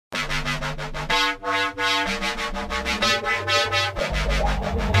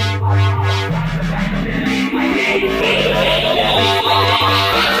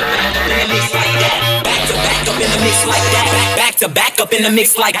up in the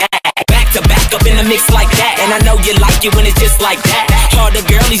mix like that. Back to back up in the mix like that. And I know you like it when it's just like that. All the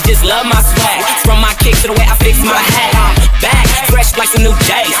girlies just love my swag. From my kicks to the way I fix my hat. I'm back, fresh like some new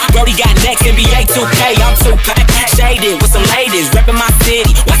J's. Brody got next, NBA 2K. I'm 2K, shaded with some ladies, reppin' my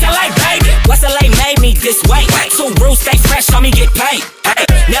city. What's LA, baby? What's LA made me this way? Two rules, stay fresh, on me get paid. Hey,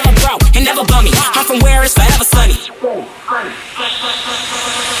 never broke and never bummy. I'm from where it's forever sunny.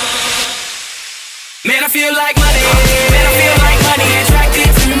 Man, I feel like money. Man, I feel like money attracted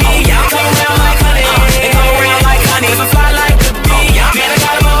to me. Oh, yeah. They come around like honey. They come around like honey. Cause I fly like the bee. Oh, yeah. Man, I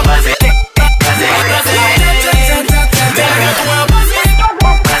got them all buzzing. Buzzing. Man, I got the world buzzing.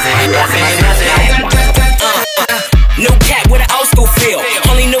 New cat with an old school feel.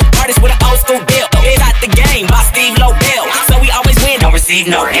 Only new artist with an old school deal. It's out the game by Steve Lobel. So we always win, don't receive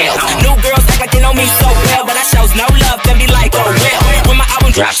no L's. New girls act like they know me so well, but I shows no love, then be like, oh well. When my album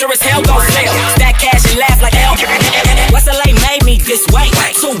drops, sure as hell gon' sell. Stack cash